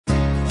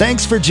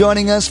Thanks for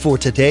joining us for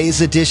today's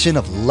edition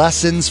of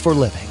Lessons for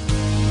Living.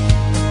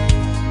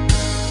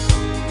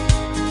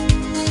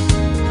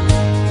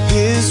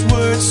 His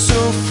word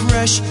so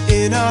fresh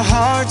in our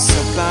hearts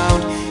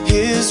abound.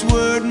 His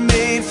word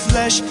made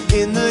flesh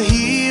in the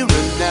here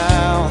and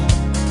now.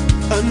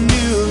 A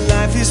new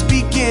life is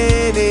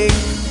beginning.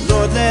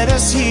 Lord, let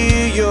us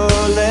hear your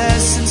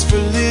lessons for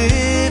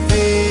living.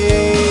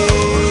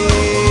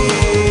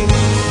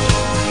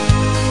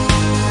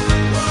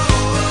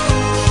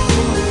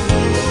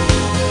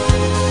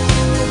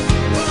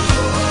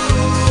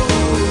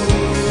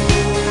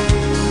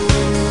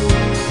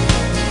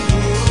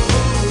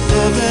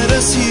 Lord, let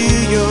us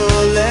hear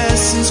your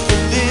lessons for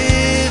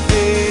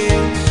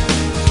living.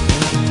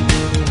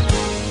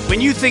 When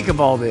you think of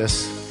all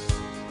this,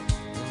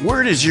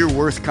 where does your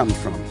worth come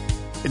from?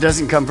 It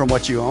doesn't come from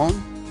what you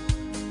own.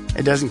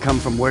 It doesn't come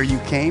from where you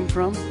came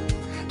from.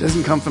 It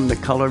doesn't come from the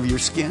color of your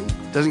skin.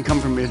 It doesn't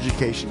come from your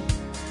education.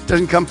 It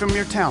doesn't come from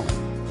your talent.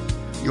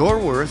 Your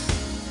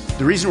worth,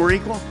 the reason we're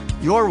equal,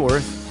 your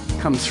worth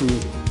comes from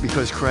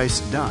because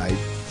Christ died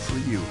for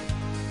you.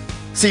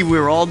 See, we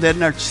were all dead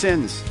in our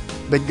sins,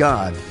 but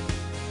God,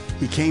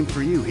 He came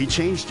for you. He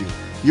changed you.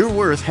 Your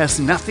worth has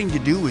nothing to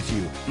do with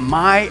you.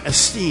 My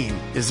esteem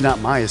is not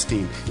my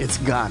esteem. It's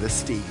God's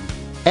esteem.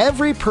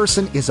 Every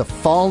person is a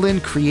fallen,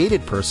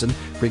 created person,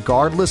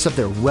 regardless of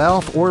their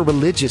wealth or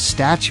religious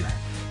stature.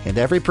 And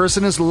every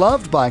person is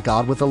loved by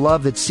God with a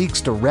love that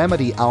seeks to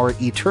remedy our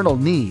eternal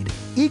need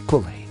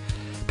equally.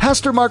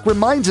 Pastor Mark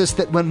reminds us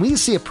that when we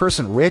see a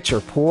person rich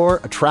or poor,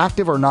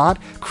 attractive or not,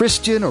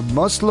 Christian or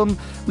Muslim,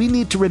 we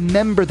need to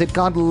remember that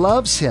God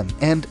loves him,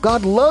 and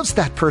God loves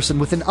that person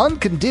with an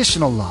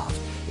unconditional love.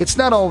 It's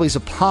not always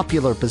a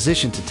popular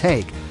position to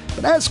take,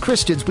 but as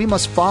Christians, we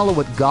must follow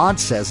what God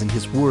says in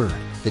His Word,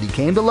 that He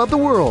came to love the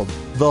world,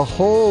 the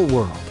whole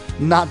world,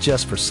 not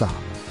just for some.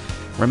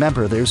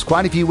 Remember, there's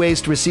quite a few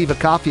ways to receive a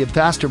copy of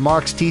Pastor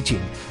Mark's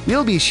teaching.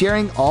 We'll be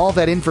sharing all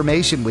that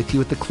information with you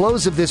at the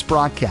close of this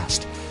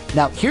broadcast.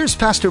 Now, here's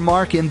Pastor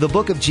Mark in the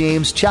book of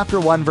James, chapter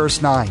 1,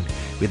 verse 9,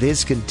 with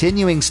his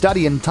continuing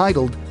study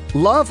entitled,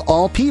 Love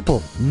All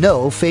People,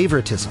 No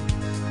Favoritism.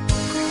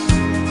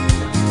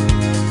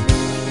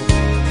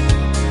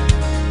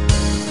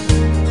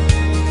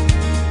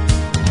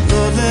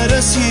 Lord, let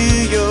us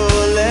hear your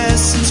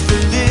lessons for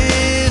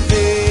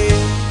living.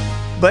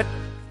 But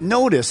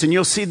notice, and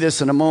you'll see this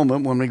in a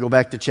moment when we go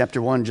back to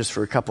chapter 1 just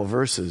for a couple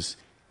verses.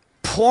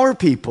 Poor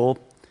people,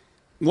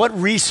 what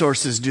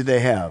resources do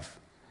they have?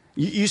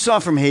 You saw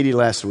from Haiti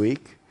last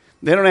week.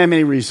 They don't have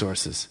any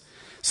resources.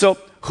 So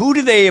who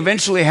do they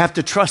eventually have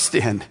to trust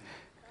in?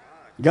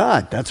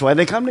 God. That's why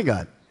they come to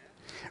God.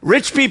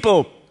 Rich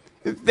people,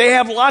 they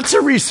have lots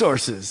of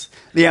resources.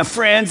 They have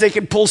friends. They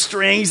can pull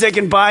strings. They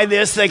can buy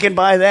this. They can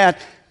buy that.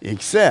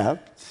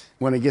 Except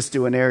when it gets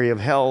to an area of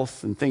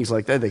health and things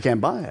like that, they can't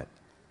buy it.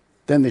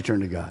 Then they turn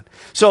to God.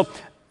 So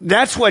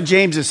that's what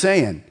James is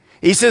saying.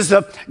 He says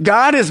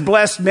God has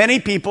blessed many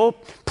people,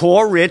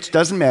 poor, rich,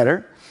 doesn't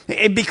matter,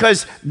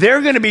 because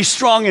they're going to be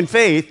strong in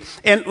faith.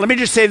 And let me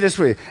just say this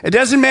way. It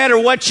doesn't matter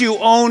what you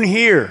own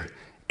here.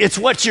 It's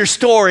what you're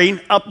storing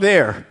up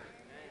there.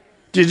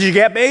 Did you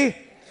get me?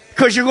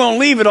 Because you're going to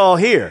leave it all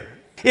here.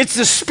 It's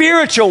the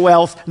spiritual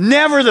wealth,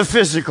 never the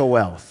physical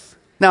wealth.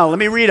 Now, let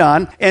me read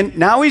on. And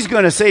now he's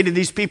going to say to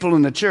these people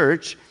in the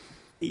church,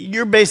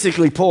 you're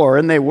basically poor,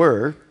 and they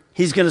were.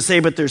 He's going to say,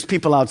 but there's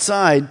people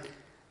outside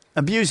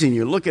abusing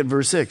you. Look at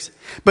verse 6.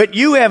 But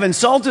you have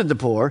insulted the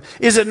poor.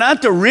 Is it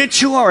not the rich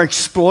who are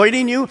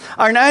exploiting you?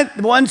 Are not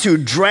the ones who are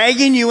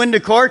dragging you into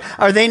court?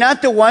 Are they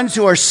not the ones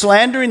who are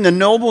slandering the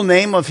noble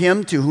name of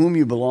him to whom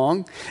you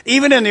belong?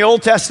 Even in the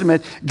Old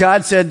Testament,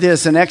 God said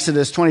this in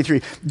Exodus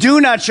 23. Do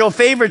not show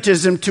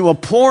favoritism to a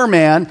poor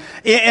man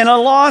in a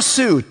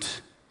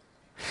lawsuit.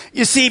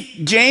 You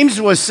see, James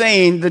was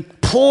saying the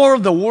poor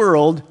of the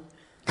world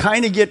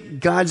kind of get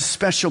God's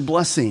special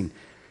blessing.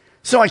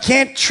 So I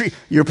can't treat,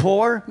 you're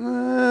poor?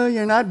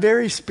 You're not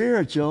very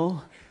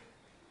spiritual.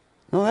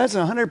 No, that's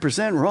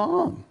 100%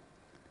 wrong.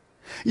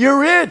 You're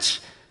rich?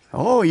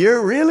 Oh,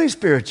 you're really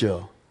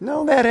spiritual.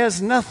 No, that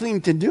has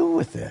nothing to do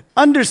with it.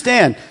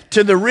 Understand,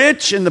 to the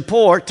rich and the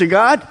poor, to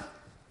God,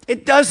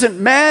 it doesn't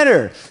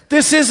matter.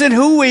 This isn't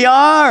who we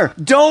are.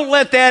 Don't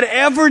let that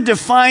ever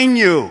define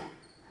you.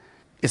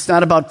 It's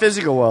not about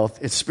physical wealth,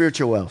 it's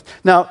spiritual wealth.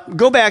 Now,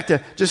 go back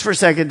to, just for a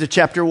second, to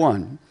chapter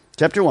 1.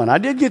 Chapter 1. I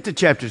did get to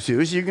chapter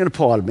 2, so you're going to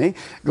applaud me.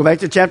 Go back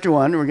to chapter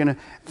 1. We're going to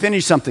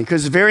finish something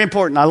because it's very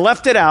important. I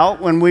left it out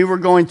when we were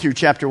going through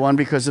chapter 1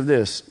 because of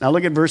this. Now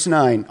look at verse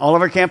 9. All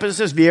of our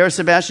campuses, Vieira,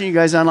 Sebastian, you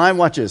guys online,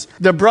 watch this.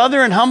 The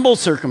brother in humble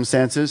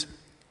circumstances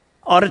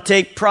ought to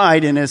take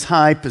pride in his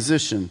high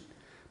position.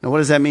 Now what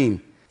does that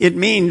mean? It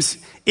means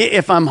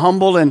if I'm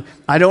humble and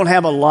I don't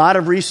have a lot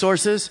of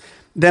resources,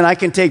 then I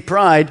can take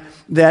pride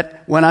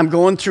that when I'm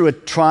going through a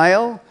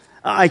trial,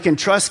 I can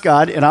trust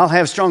God and I'll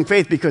have strong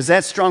faith because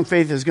that strong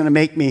faith is going to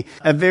make me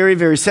very,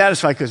 very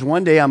satisfied because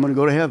one day I'm going to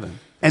go to heaven.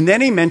 And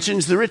then he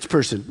mentions the rich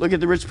person. Look at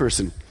the rich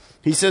person.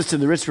 He says to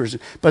the rich person,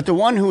 but the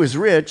one who is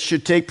rich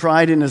should take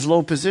pride in his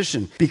low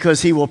position,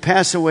 because he will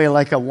pass away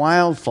like a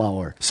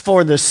wildflower.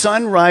 For the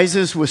sun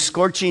rises with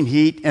scorching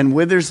heat and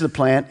withers the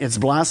plant, its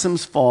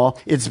blossoms fall,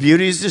 its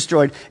beauty is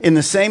destroyed. In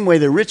the same way,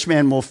 the rich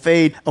man will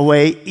fade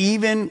away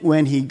even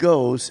when he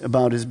goes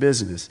about his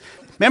business.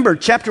 Remember,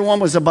 chapter 1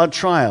 was about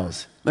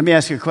trials. Let me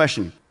ask you a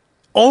question.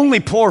 Only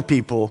poor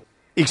people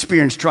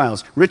experience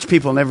trials. Rich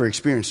people never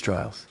experience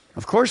trials.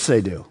 Of course they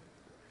do.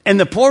 And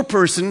the poor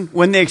person,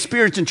 when they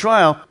experience a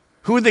trial,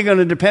 who are they going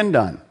to depend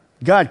on?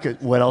 God. 'Cause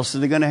what else are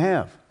they going to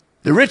have?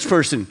 The rich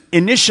person,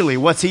 initially,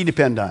 what's he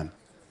depend on?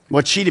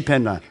 What's she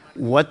depend on?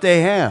 What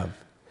they have.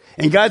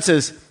 And God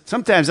says,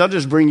 sometimes I'll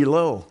just bring you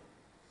low.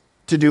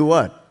 To do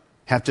what?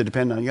 Have to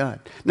depend on God.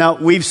 Now,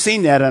 we've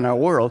seen that in our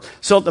world.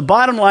 So the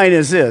bottom line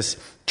is this.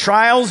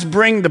 Trials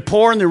bring the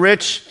poor and the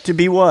rich to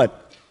be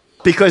what?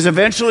 Because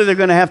eventually they're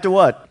going to have to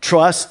what?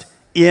 Trust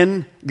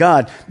in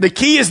God. The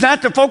key is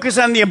not to focus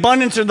on the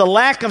abundance or the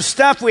lack of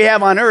stuff we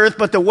have on earth,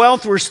 but the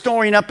wealth we're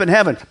storing up in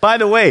heaven. By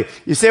the way,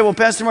 you say, well,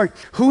 Pastor Mark,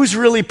 who's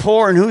really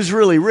poor and who's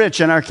really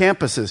rich in our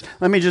campuses?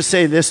 Let me just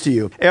say this to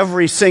you.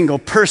 Every single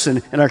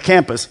person in our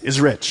campus is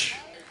rich.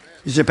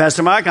 You say,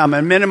 Pastor Mark, I'm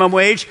at minimum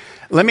wage.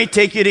 Let me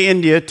take you to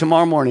India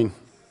tomorrow morning.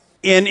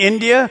 In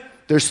India,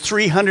 there's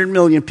 300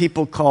 million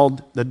people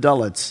called the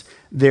Dalits.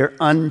 They're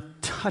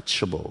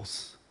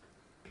untouchables.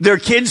 Their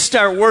kids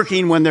start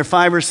working when they're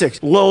 5 or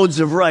 6.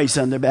 Loads of rice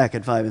on their back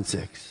at 5 and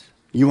 6.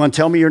 You want to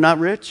tell me you're not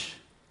rich?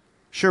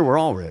 Sure, we're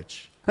all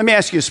rich. Let me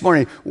ask you this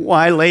morning,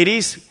 why,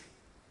 ladies?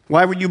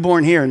 Why were you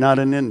born here and not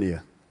in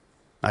India?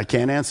 I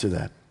can't answer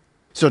that.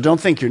 So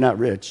don't think you're not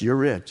rich. You're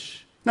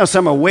rich. Now,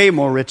 some are way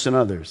more rich than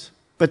others,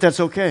 but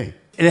that's okay.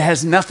 And it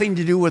has nothing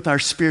to do with our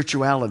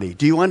spirituality.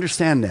 Do you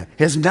understand that?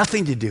 It has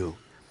nothing to do.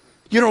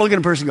 You don't look at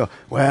a person and go,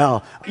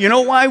 well, you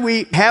know why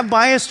we have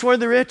bias toward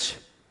the rich?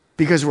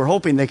 Because we're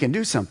hoping they can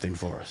do something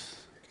for us.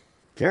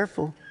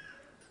 Careful.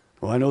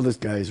 Well, I know this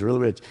guy is really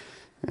rich.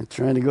 I'm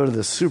trying to go to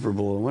the Super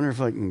Bowl. I wonder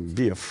if I can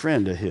be a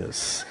friend of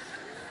his.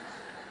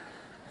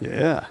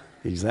 Yeah,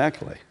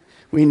 exactly.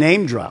 We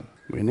name drop.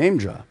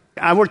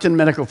 I worked in the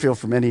medical field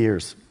for many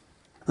years.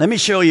 Let me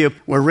show you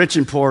where rich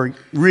and poor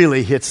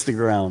really hits the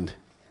ground.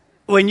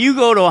 When you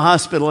go to a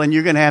hospital and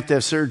you're going to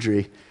have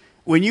surgery,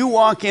 when you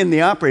walk in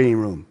the operating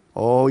room,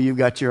 oh, you've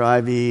got your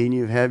IV and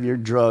you have your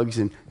drugs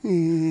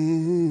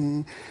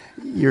and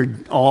you're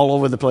all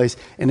over the place.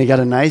 And they got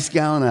a nice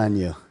gown on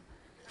you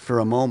for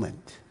a moment.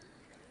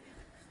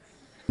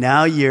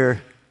 Now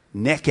you're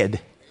naked.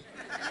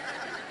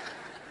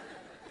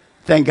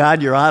 Thank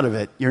God you're out of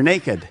it. You're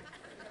naked.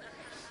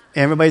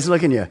 Everybody's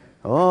looking at you.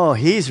 Oh,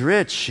 he's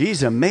rich.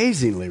 She's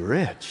amazingly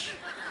rich.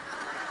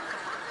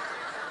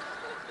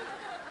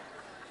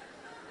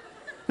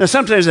 Now,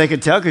 sometimes they can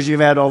tell because you've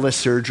had all this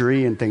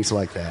surgery and things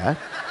like that.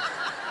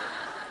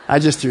 I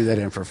just threw that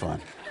in for fun.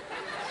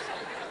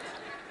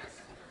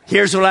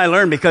 Here's what I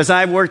learned, because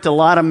I've worked a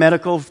lot of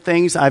medical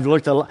things. I've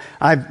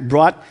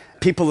brought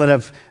people that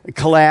have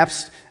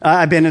collapsed.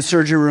 I've been in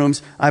surgery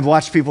rooms. I've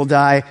watched people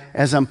die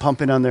as I'm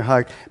pumping on their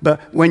heart.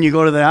 But when you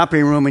go to the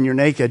operating room and you're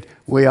naked,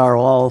 we are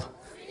all.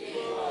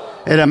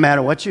 It doesn't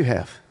matter what you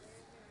have.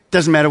 It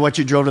doesn't matter what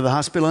you drove to the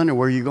hospital in or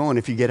where you're going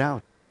if you get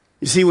out.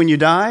 You see, when you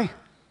die,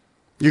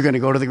 you're going to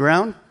go to the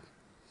ground.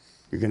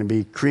 You're going to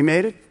be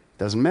cremated.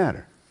 Doesn't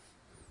matter.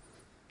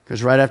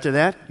 Because right after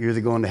that, you're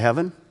either going to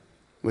heaven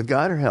with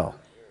God or hell.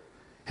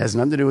 Has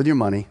nothing to do with your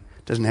money.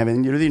 Doesn't have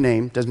anything to do with your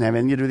name. Doesn't have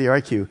anything to do with your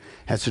IQ.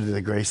 Has to do with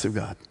the grace of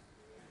God.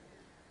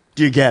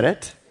 Do you get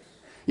it?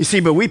 You see,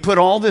 but we put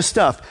all this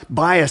stuff,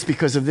 bias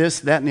because of this,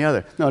 that, and the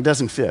other. No, it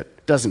doesn't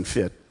fit. Doesn't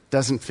fit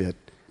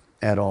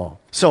at all.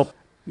 So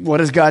what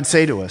does God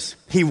say to us?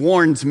 He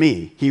warns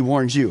me. He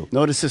warns you.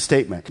 Notice this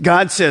statement.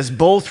 God says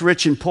both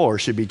rich and poor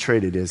should be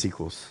treated as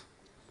equals.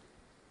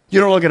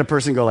 You don't look at a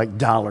person and go like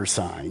dollar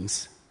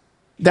signs.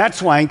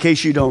 That's why, in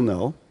case you don't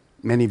know,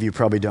 many of you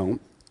probably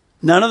don't,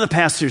 none of the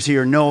pastors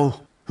here know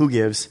who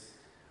gives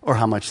or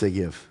how much they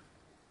give.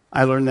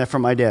 I learned that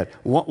from my dad.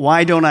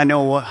 Why don't I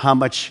know how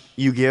much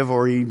you give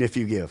or even if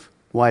you give?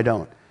 Why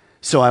don't?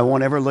 So I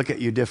won't ever look at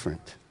you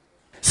different.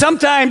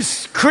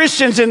 Sometimes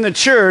Christians in the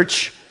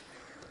church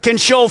can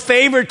show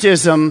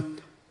favoritism,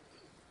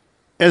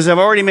 as I've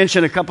already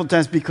mentioned a couple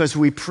times, because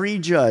we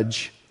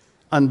prejudge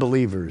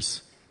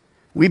unbelievers.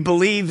 We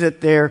believe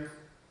that they're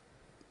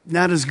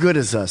not as good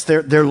as us.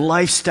 Their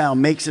lifestyle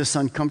makes us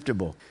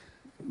uncomfortable.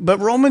 But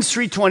Romans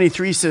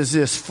 3:23 says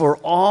this, for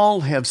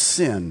all have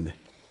sinned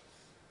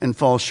and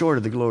fall short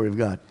of the glory of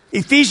God.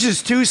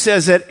 Ephesians 2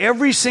 says that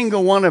every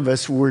single one of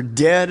us were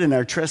dead in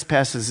our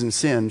trespasses and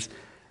sins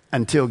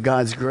until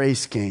God's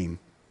grace came.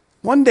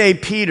 One day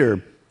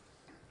Peter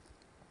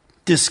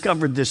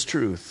discovered this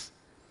truth.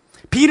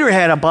 Peter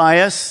had a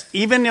bias,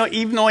 even though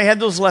he had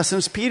those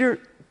lessons, Peter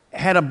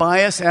had a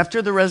bias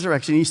after the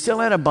resurrection. He still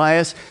had a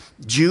bias,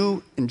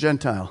 Jew and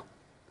Gentile.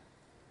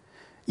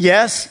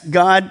 Yes,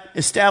 God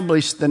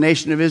established the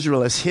nation of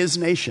Israel as his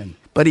nation,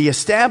 but he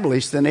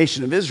established the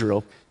nation of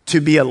Israel to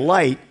be a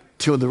light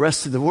to the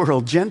rest of the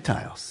world,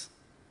 Gentiles.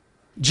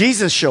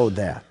 Jesus showed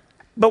that.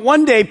 But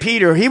one day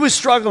Peter, he was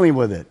struggling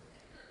with it.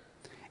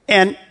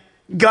 And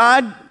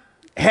God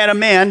had a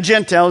man,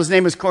 Gentile, his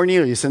name was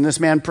Cornelius, and this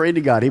man prayed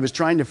to God. He was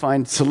trying to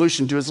find a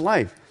solution to his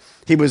life.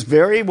 He was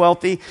very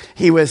wealthy.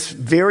 He was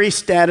very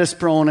status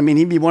prone. I mean,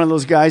 he'd be one of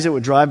those guys that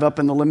would drive up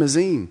in the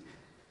limousine.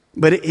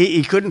 But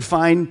he couldn't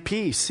find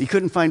peace. He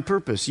couldn't find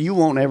purpose. You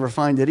won't ever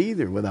find it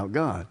either without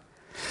God.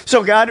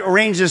 So God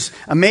arranged this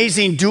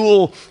amazing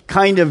dual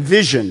kind of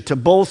vision to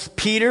both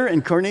Peter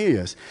and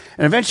Cornelius.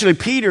 And eventually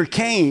Peter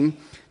came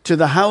to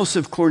the house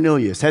of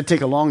Cornelius. Had to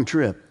take a long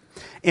trip.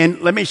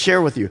 And let me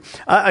share with you.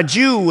 A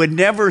Jew would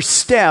never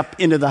step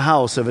into the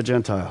house of a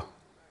Gentile.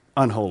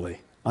 Unholy,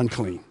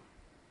 unclean.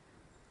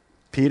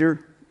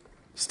 Peter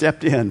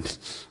stepped in.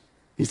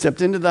 He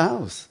stepped into the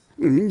house.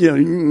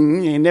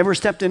 He never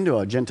stepped into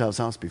a Gentile's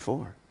house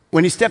before.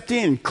 When he stepped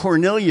in,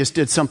 Cornelius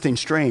did something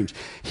strange.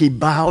 He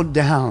bowed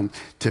down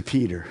to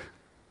Peter.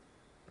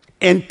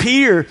 And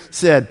Peter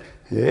said,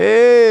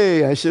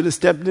 hey, I should have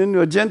stepped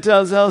into a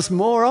Gentile's house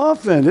more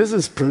often. This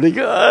is pretty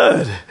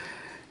good.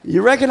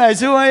 You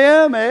recognize who I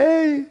am,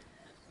 eh?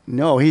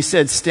 No, he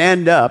said,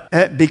 stand up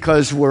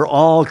because we're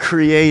all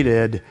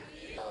created.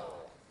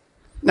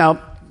 Now,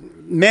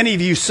 many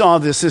of you saw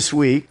this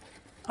week.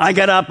 I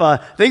got up, I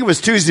think it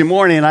was Tuesday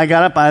morning, and I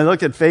got up and I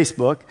looked at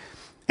Facebook,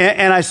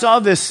 and I saw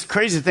this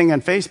crazy thing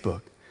on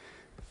Facebook.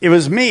 It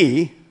was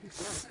me,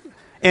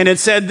 and it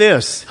said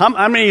this. How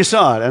many of you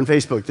saw it on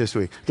Facebook this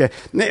week? Okay,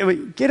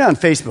 get on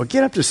Facebook.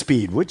 Get up to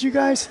speed, would you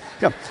guys?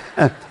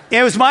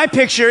 It was my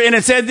picture, and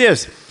it said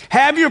this.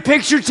 Have your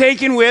picture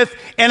taken with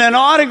and an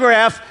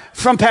autograph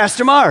from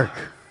Pastor Mark.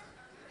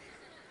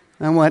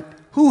 And I went,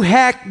 who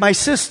hacked my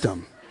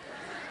system?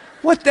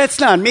 What? That's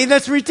not me.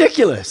 That's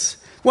ridiculous.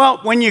 Well,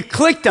 when you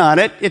clicked on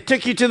it, it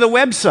took you to the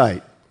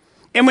website.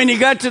 And when you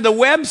got to the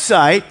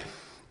website,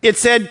 it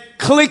said,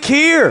 click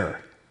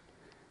here.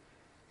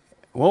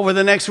 What were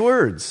the next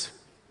words?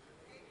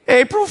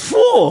 April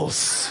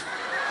Fools.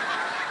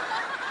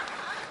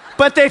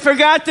 But they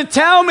forgot to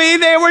tell me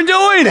they were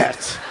doing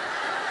it.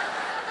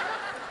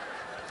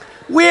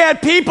 We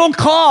had people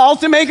call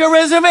to make a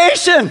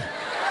reservation.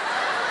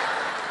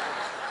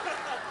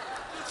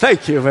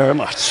 Thank you very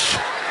much.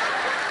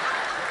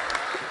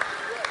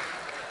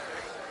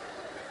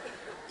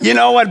 You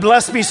know what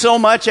blessed me so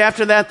much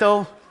after that,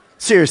 though?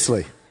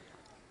 Seriously.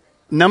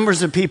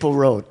 Numbers of people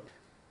wrote,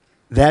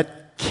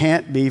 that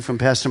can't be from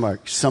Pastor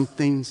Mark.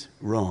 Something's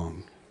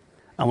wrong.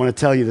 I want to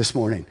tell you this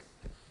morning,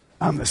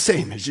 I'm the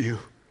same as you.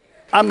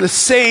 I'm the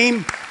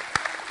same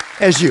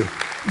as you.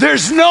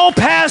 There's no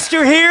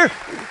pastor here.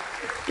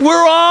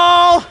 We're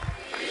all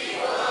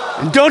equal.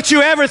 And don't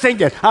you ever think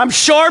that. I'm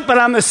short, but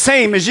I'm the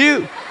same as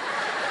you.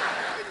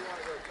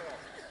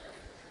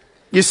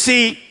 You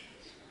see,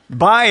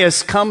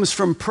 bias comes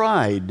from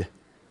pride.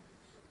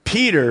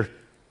 Peter,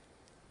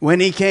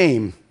 when he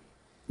came,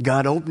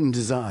 God opened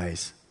his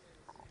eyes.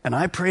 And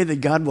I pray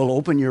that God will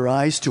open your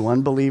eyes to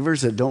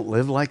unbelievers that don't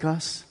live like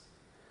us.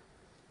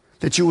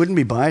 That you wouldn't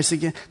be biased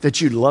again.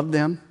 That you'd love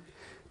them.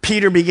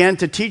 Peter began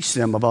to teach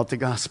them about the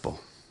gospel.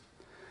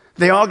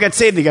 They all got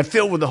saved. They got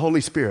filled with the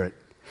Holy Spirit.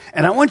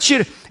 And I want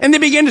you to, and they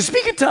began to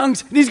speak in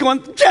tongues. And he's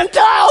going,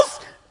 Gentiles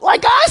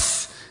like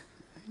us?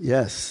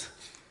 Yes.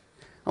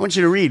 I want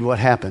you to read what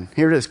happened.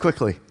 Here it is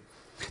quickly.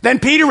 Then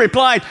Peter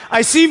replied,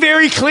 I see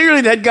very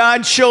clearly that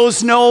God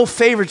shows no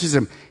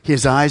favoritism.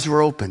 His eyes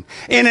were open.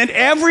 And in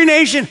every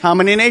nation, how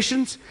many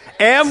nations?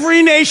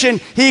 Every nation,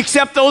 he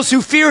accepts those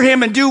who fear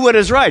him and do what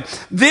is right.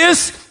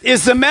 This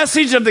is the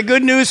message of the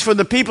good news for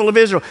the people of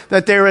Israel,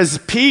 that there is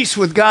peace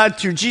with God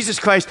through Jesus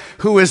Christ,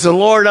 who is the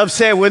Lord of,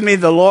 say it with me,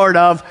 the Lord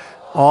of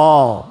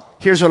all.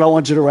 Here's what I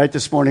want you to write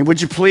this morning.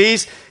 Would you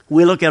please?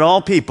 We look at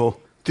all people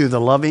through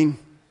the loving,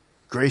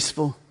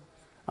 graceful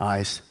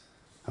eyes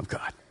of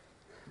God.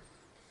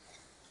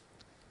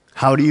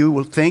 How do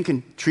you think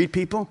and treat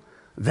people?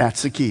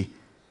 That's the key.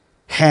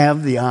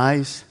 Have the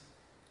eyes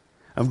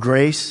of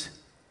grace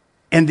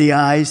and the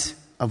eyes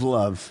of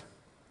love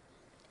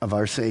of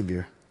our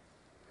Savior.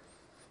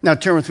 Now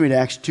turn with me to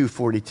Acts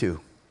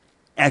 2:42.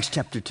 Acts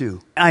chapter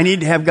 2. I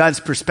need to have God's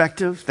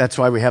perspective. That's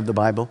why we have the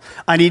Bible.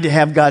 I need to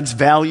have God's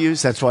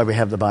values. That's why we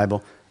have the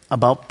Bible.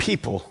 About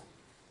people.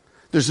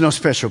 There's no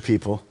special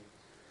people.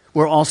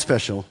 We're all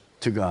special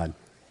to God.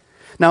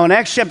 Now in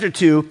Acts chapter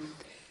 2,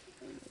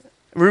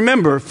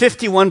 remember,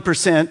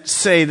 51%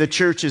 say the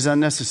church is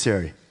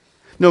unnecessary.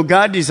 No,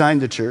 God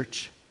designed the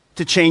church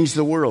to change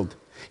the world.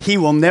 He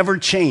will never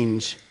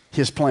change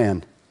his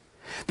plan.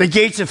 The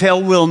gates of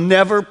hell will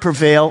never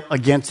prevail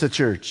against the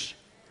church.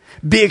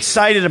 Be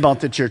excited about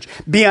the church.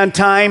 Be on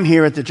time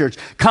here at the church.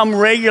 Come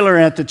regular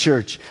at the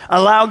church.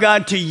 Allow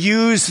God to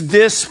use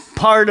this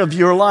part of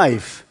your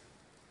life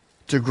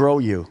to grow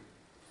you.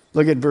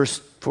 Look at verse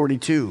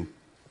 42.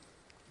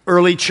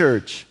 Early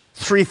church.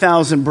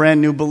 3,000 brand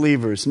new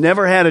believers.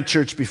 Never had a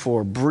church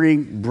before.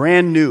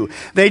 Brand new.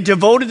 They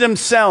devoted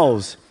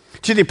themselves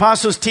to the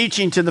apostles'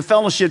 teaching, to the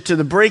fellowship, to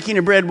the breaking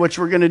of bread, which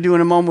we're going to do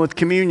in a moment with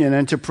communion,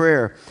 and to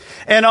prayer.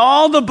 And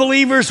all the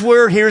believers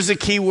were, here's a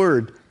key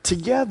word,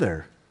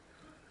 together.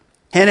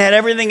 And had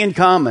everything in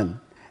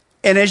common.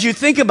 And as you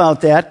think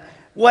about that,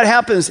 what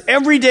happens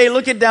every day,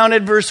 look it down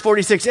at verse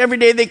 46. Every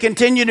day they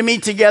continue to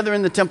meet together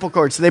in the temple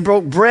courts. They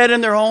broke bread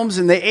in their homes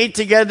and they ate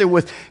together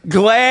with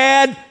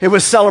it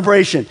was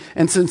celebration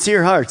and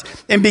sincere hearts.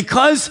 And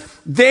because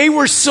they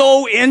were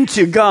so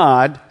into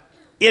God,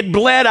 it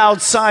bled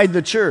outside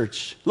the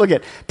church. Look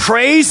at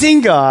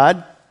praising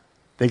God.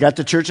 They got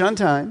to church on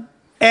time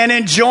and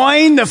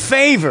enjoying the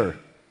favor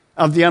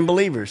of the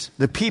unbelievers,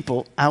 the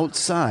people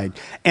outside.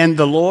 And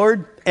the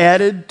Lord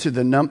added to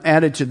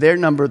their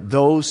number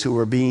those who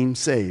were being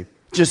saved,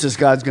 just as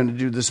God's going to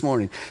do this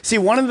morning. See,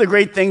 one of the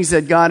great things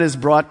that God has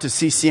brought to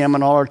CCM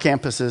and all our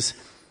campuses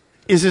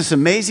is this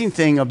amazing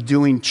thing of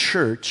doing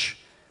church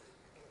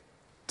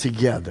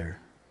together.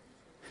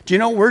 Do you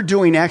know we're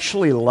doing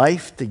actually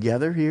life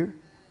together here?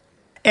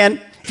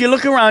 And if you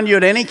look around you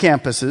at any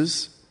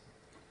campuses,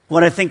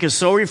 what I think is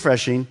so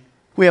refreshing,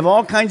 we have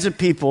all kinds of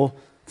people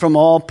from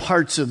all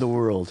parts of the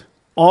world,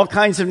 all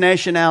kinds of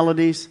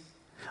nationalities,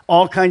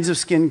 all kinds of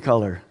skin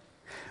color.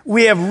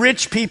 We have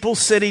rich people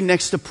sitting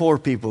next to poor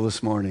people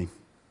this morning.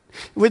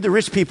 Would the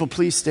rich people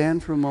please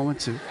stand for a moment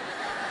too?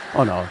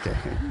 Oh, no, okay.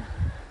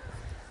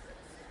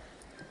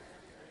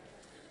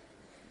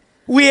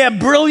 We have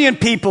brilliant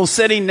people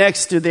sitting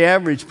next to the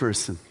average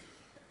person.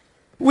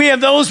 We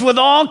have those with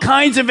all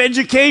kinds of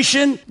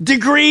education,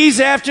 degrees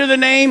after the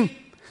name,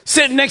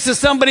 sitting next to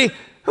somebody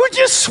who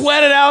just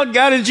sweated out,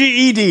 got a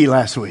GED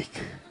last week.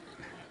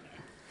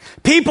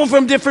 People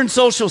from different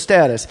social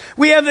status.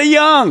 We have the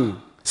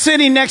young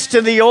sitting next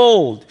to the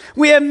old.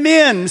 We have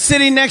men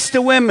sitting next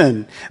to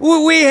women.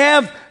 We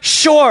have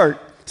short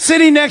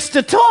sitting next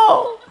to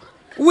tall.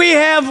 We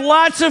have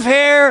lots of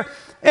hair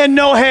and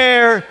no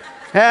hair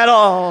at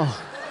all.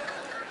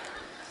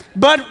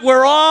 But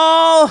we're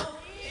all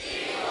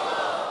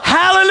equal.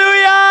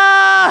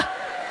 Hallelujah!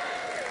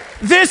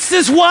 This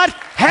is what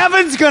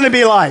heaven's going to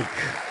be like.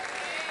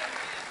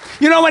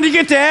 You know, when you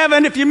get to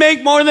heaven, if you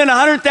make more than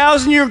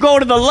 100,000, you go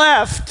to the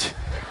left.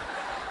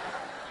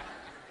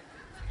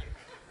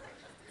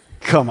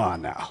 Come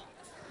on now.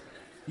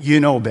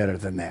 You know better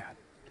than that.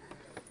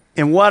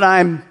 And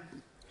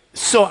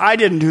I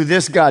didn't do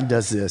this, God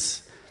does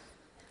this.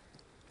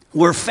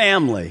 We're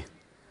family.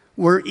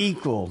 We're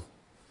equal.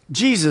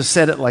 Jesus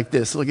said it like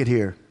this. Look at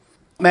here.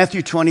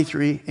 Matthew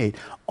 23:8.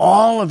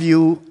 All of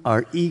you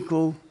are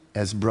equal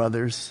as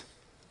brothers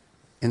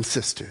and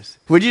sisters.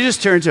 Would you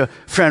just turn to a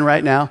friend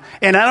right now?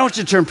 And I don't want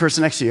you to turn to the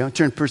person next to you. I want you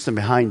to turn to the person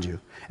behind you.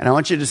 And I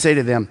want you to say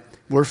to them,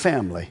 we're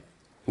family.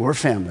 We're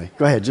family.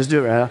 Go ahead, just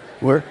do it right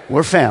now.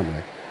 We're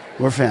family.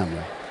 We're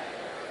family.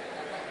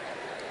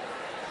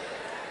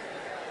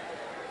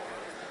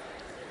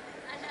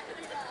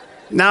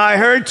 Now, I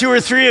heard 2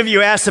 or 3 of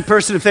you ask the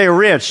person if they are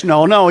rich.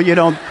 No, you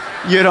don't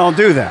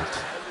do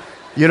that.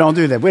 You don't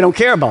do that. We don't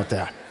care about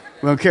that.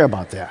 We don't care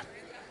about that.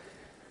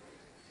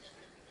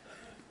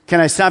 Can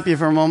I stop you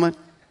for a moment?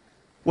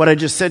 What I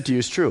just said to you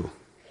is true.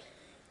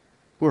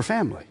 We're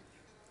family.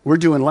 We're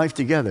doing life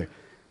together.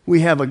 We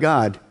have a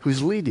God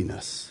who's leading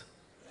us.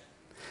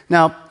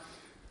 Now,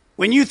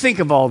 when you think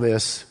of all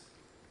this,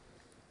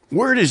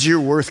 where does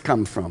your worth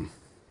come from?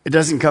 It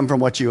doesn't come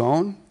from what you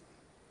own.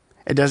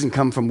 It doesn't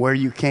come from where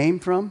you came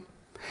from.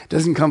 It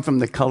doesn't come from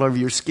the color of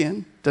your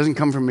skin. It doesn't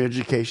come from your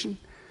education.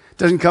 It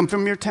doesn't come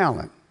from your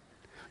talent.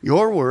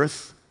 Your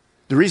worth,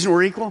 the reason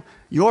we're equal,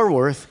 your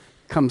worth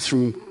comes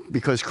from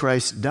because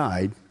Christ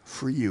died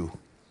for you.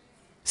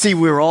 See,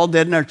 we were all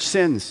dead in our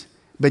sins,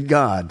 but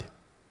God,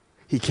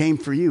 He came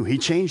for you. He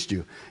changed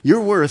you. Your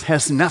worth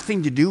has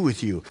nothing to do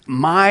with you.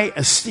 My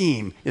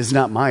esteem is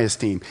not my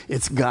esteem.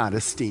 It's God's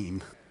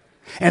esteem.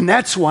 And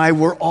that's why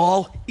we're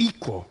all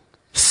equal.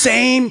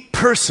 Same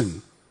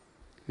person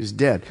who's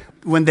dead.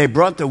 When they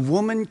brought the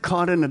woman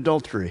caught in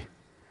adultery,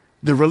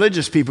 the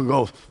religious people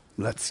go,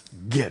 let's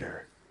get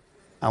her.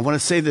 I want to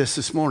say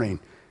this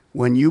morning.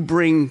 When you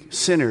bring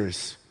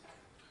sinners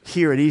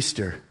here at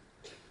Easter,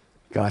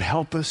 God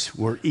help us,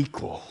 we're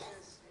equal.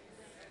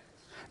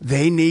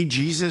 They need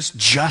Jesus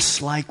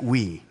just like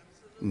we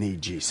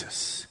need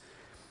Jesus.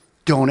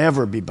 Don't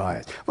ever be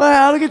biased.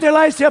 Well, look at their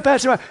lifestyle,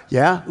 Pastor.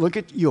 Yeah, look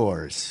at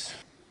yours.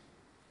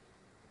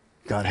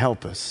 God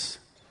help us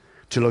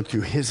to look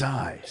through His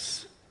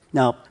eyes.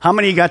 Now, how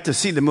many got to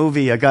see the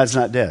movie God's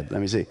Not Dead?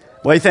 Let me see.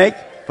 What do you think?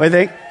 What do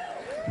you think?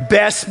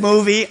 Best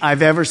movie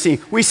I've ever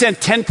seen. We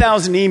sent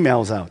 10,000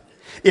 emails out.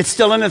 It's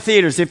still in the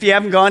theaters. If you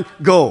haven't gone,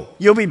 go.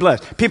 You'll be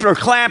blessed. People are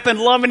clapping,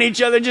 loving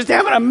each other, just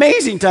having an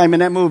amazing time in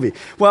that movie.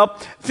 Well,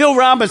 Phil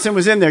Robinson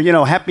was in there,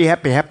 happy,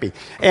 happy, happy.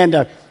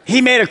 And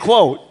he made a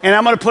quote, and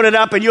I'm going to put it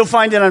up, and you'll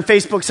find it on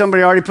Facebook.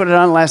 Somebody already put it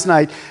on last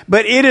night.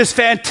 But it is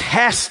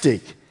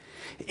fantastic.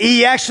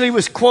 He actually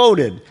was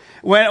quoted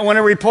when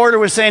a reporter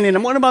was saying to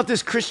him, what about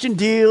this Christian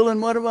deal, and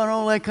what about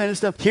all that kind of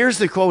stuff? Here's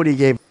the quote he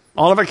gave.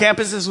 All of our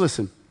campuses,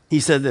 listen. He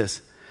said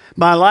this,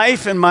 my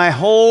life and my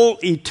whole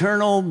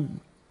eternity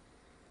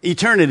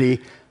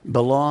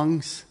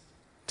belongs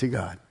to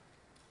God.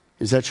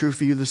 Is that true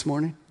for you this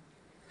morning?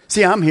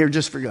 See, I'm here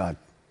just for God.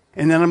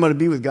 And then I'm going to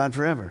be with God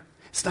forever.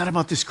 It's not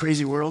about this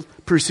crazy world.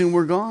 Pretty soon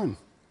we're gone.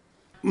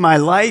 My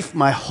life,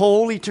 my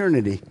whole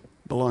eternity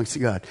belongs to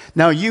God.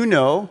 Now, you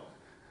know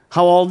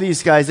How all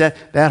these guys,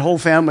 that whole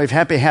family of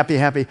happy,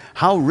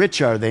 how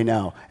rich are they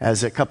now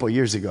as a couple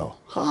years ago?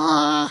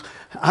 How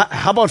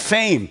about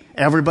fame?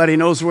 Everybody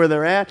knows where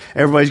they're at.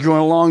 Everybody's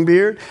growing a long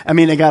beard. I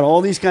mean, they got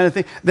all these kind of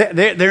things.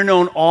 They're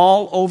known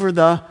all over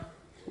the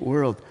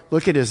world.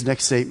 Look at his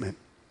next statement.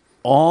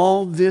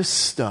 All this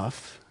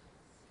stuff,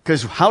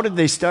 because how did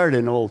they start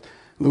in old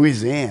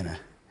Louisiana?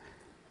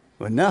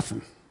 With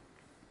nothing.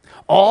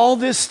 All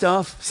this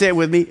stuff, say it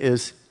with me,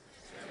 is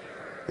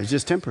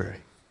just temporary.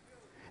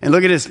 And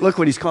look at this. Look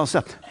what he's called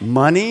stuff.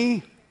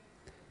 Money,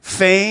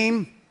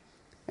 fame,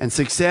 and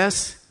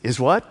success is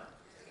what?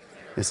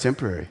 It's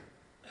temporary.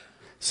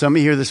 Some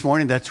of you here this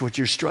morning, that's what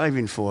you're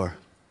striving for.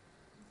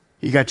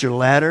 You got your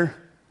ladder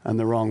on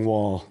the wrong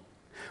wall.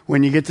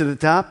 When you get to the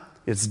top,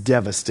 it's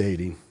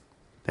devastating.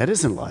 That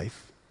isn't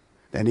life.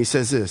 Then he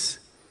says this,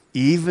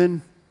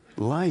 even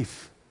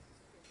life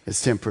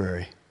is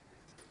temporary.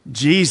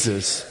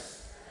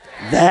 Jesus,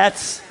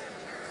 that's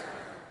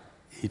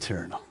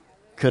eternal.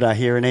 Could I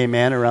hear an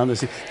amen around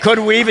this? Could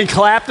we even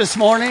clap this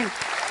morning?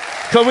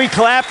 Could we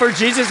clap for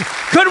Jesus?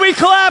 Could we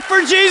clap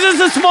for Jesus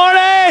this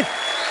morning?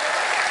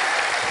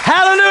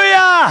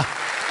 Hallelujah!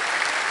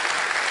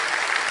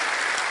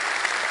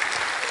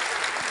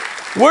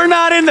 We're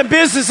not in the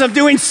business of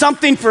doing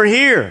something for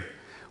here.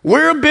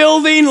 We're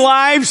building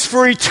lives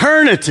for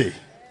eternity.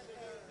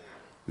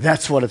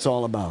 That's what it's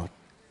all about.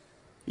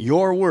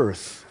 Your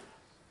worth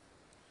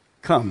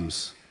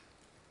comes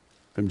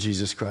from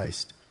Jesus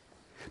Christ.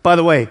 By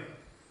the way,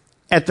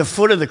 at the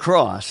foot of the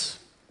cross,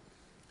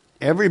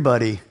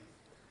 everybody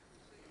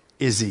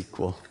is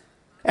equal.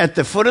 At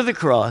the foot of the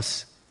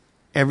cross,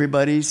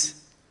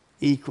 everybody's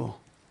equal.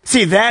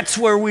 See, that's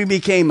where we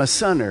became a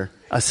son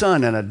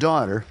and a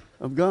daughter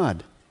of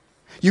God.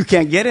 You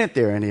can't get it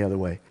there any other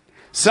way.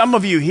 Some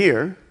of you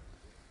here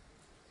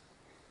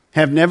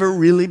have never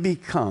really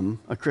become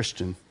a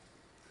Christian.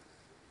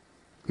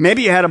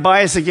 Maybe you had a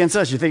bias against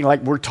us. You think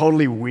like we're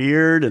totally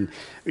weird and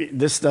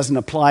this doesn't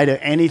apply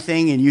to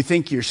anything and you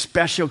think you're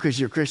special because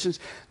you're Christians.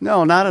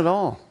 No, not at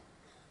all.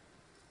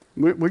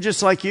 We're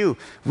just like you.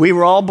 We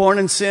were all born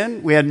in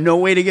sin. We had no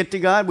way to get to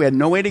God. We had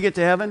no way to get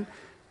to heaven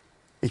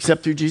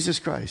except through Jesus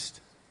Christ.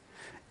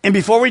 And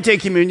before we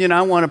take communion,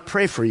 I want to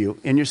pray for you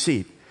in your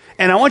seat.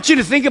 And I want you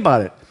to think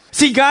about it.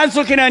 See, God's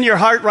looking on your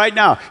heart right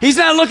now. He's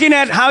not looking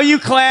at how you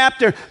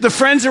clapped or the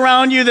friends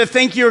around you that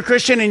think you're a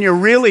Christian and you're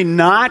really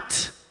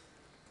not.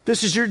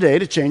 This is your day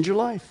to change your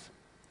life.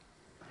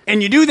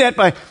 And you do that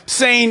by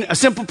saying a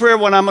simple prayer,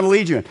 what I'm going to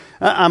lead you in.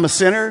 I'm a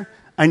sinner.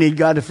 I need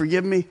God to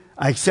forgive me.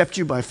 I accept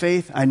you by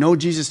faith. I know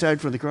Jesus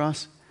died for the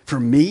cross. For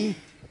me,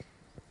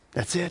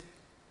 that's it.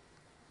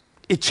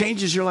 It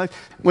changes your life.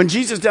 When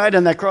Jesus died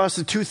on that cross,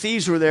 the two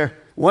thieves were there.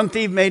 One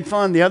thief made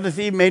fun, the other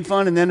thief made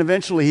fun, and then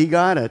eventually he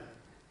got it.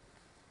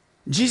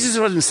 Jesus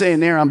wasn't saying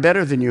there, I'm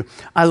better than you.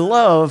 I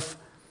love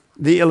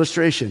the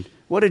illustration.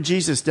 What did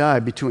Jesus die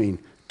between?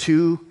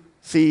 Two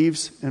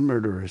thieves and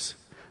murderers.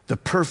 The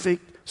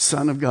perfect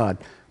Son of God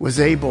was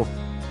able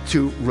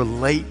to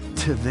relate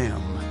to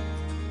them.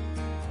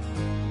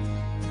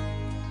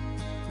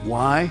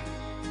 Why?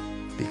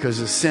 Because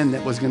the sin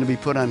that was going to be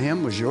put on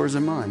him was yours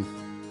and mine.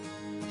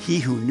 He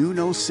who knew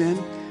no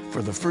sin,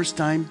 for the first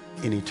time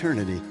in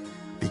eternity,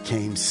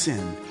 became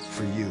sin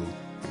for you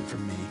and for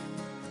me.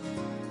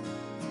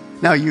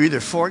 Now, you're either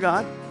for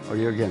God or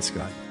you're against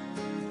God.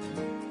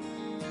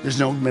 There's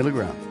no middle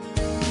ground.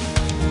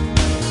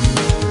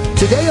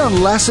 Today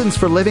on Lessons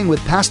for Living with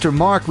Pastor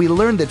Mark, we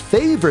learned that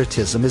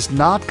favoritism is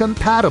not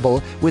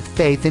compatible with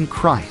faith in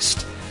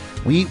Christ.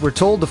 We were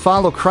told to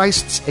follow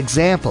Christ's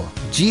example.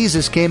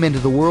 Jesus came into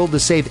the world to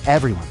save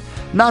everyone,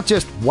 not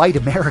just white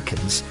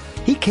Americans.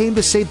 He came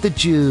to save the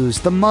Jews,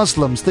 the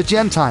Muslims, the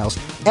Gentiles,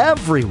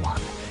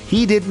 everyone.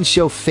 He didn't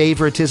show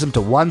favoritism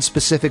to one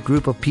specific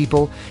group of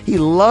people. He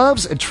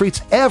loves and treats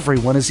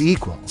everyone as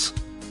equals.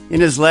 In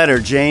his letter,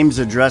 James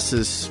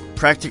addresses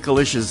practical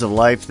issues of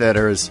life that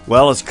are as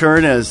well as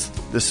current as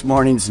this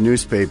morning's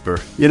newspaper.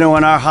 You know,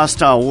 in our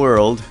hostile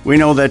world, we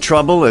know that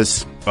trouble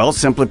is, well,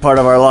 simply part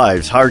of our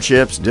lives.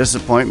 Hardships,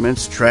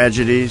 disappointments,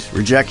 tragedies,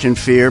 rejection,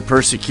 fear,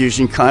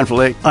 persecution,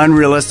 conflict,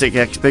 unrealistic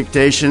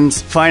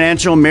expectations,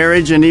 financial,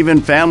 marriage, and even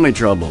family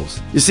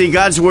troubles. You see,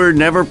 God's Word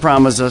never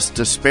promises us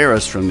to spare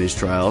us from these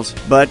trials,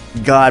 but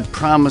God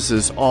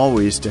promises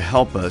always to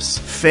help us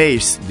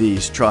face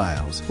these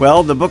trials.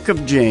 Well, the book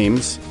of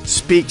James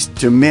speaks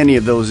to many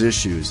of those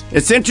issues.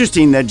 It's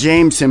interesting that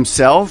James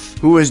himself,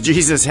 who was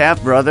Jesus'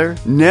 half-brother,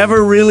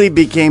 never really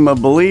became a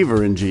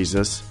believer in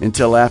Jesus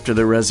until after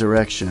the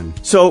resurrection.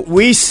 So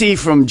we see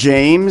from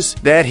James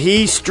that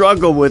he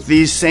struggled with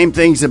these same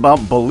things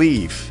about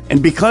belief.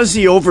 And because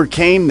he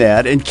overcame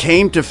that and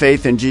came to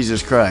faith in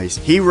Jesus Christ,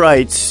 he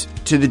writes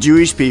to the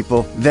Jewish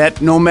people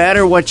that no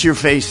matter what you're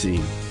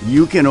facing,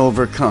 you can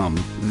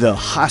overcome the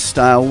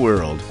hostile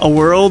world. A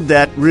world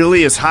that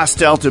really is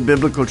hostile to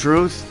biblical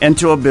truth and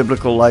to a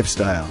biblical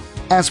lifestyle.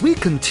 As we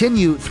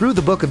continue through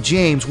the book of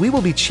James, we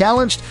will be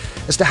challenged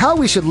as to how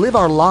we should live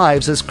our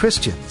lives as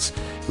Christians.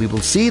 We will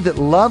see that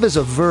love is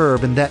a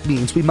verb, and that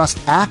means we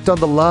must act on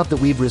the love that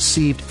we've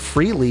received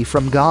freely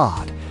from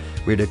God.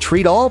 We're to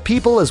treat all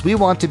people as we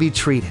want to be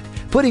treated,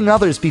 putting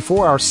others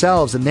before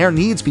ourselves and their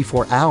needs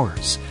before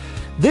ours.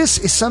 This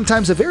is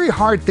sometimes a very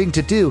hard thing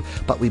to do,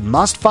 but we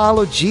must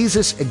follow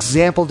Jesus'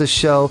 example to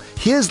show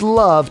His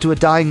love to a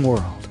dying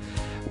world.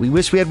 We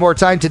wish we had more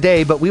time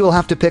today, but we will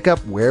have to pick up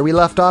where we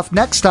left off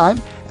next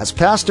time as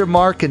Pastor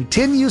Mark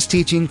continues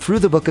teaching through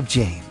the book of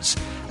James.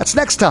 That's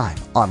next time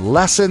on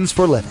Lessons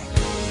for Living.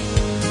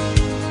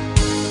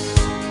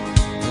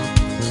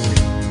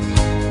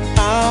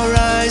 Our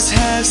eyes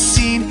have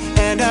seen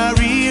and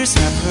our ears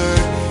have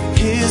heard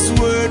His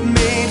word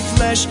made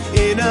flesh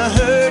in a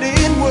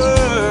hurting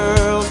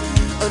world.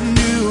 A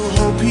new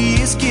hope He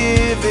is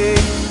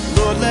giving.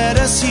 Lord, let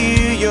us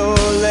hear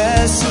your